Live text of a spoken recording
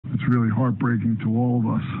really heartbreaking to all of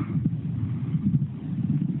us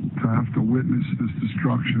to have to witness this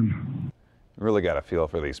destruction. Really got a feel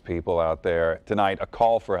for these people out there. Tonight, a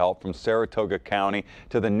call for help from Saratoga County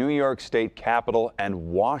to the New York State Capitol and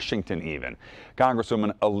Washington even.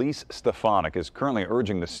 Congresswoman Elise Stefanik is currently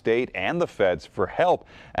urging the state and the feds for help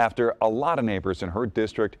after a lot of neighbors in her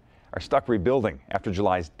district are stuck rebuilding after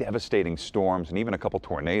July's devastating storms and even a couple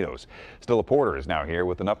tornadoes. Stella Porter is now here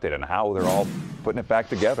with an update on how they're all putting it back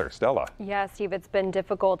together. Stella. Yeah, Steve, it's been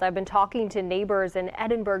difficult. I've been talking to neighbors in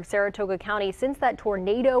Edinburgh, Saratoga County since that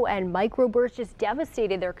tornado and microburst just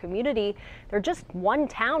devastated their community. They're just one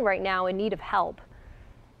town right now in need of help.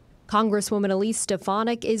 Congresswoman Elise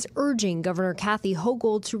Stefanik is urging Governor Kathy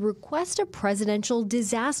Hochul to request a presidential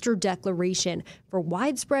disaster declaration for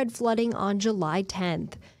widespread flooding on July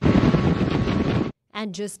 10th.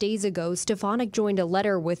 And just days ago, Stefanik joined a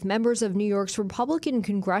letter with members of New York's Republican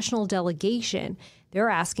congressional delegation. They're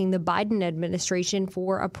asking the Biden administration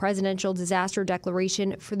for a presidential disaster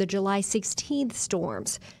declaration for the July 16th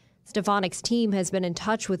storms. Stefanik's team has been in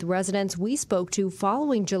touch with residents we spoke to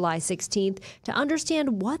following July 16th to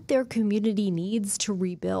understand what their community needs to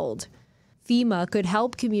rebuild. FEMA could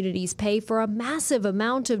help communities pay for a massive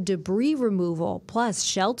amount of debris removal, plus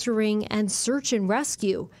sheltering and search and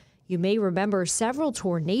rescue. You may remember several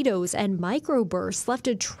tornadoes and microbursts left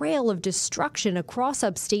a trail of destruction across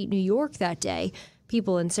upstate New York that day.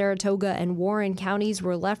 People in Saratoga and Warren counties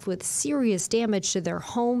were left with serious damage to their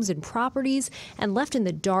homes and properties and left in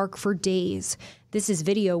the dark for days. This is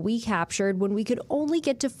video we captured when we could only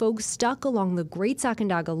get to folks stuck along the Great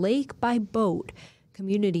Sacandaga Lake by boat.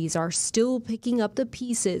 Communities are still picking up the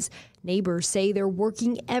pieces. Neighbors say they're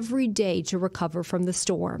working every day to recover from the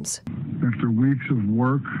storms. After weeks of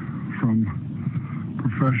work from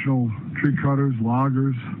professional tree cutters,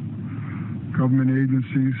 loggers, government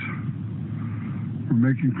agencies, we're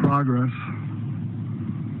making progress,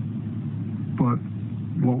 but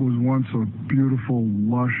what was once a beautiful,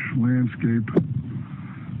 lush landscape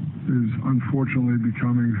is unfortunately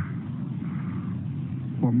becoming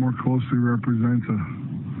what more closely represents a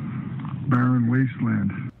barren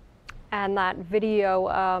wasteland. And that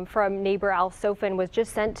video from neighbor Al Sofin was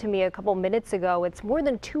just sent to me a couple minutes ago. It's more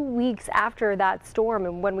than 2 weeks after that storm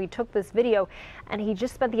and when we took this video, and he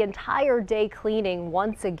just spent the entire day cleaning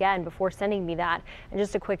once again before sending me that. And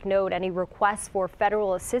just a quick note, any requests for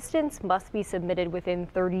federal assistance must be submitted within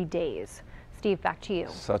 30 days. Steve, back to you.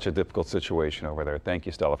 Such a difficult situation over there. Thank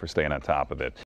you, Stella, for staying on top of it.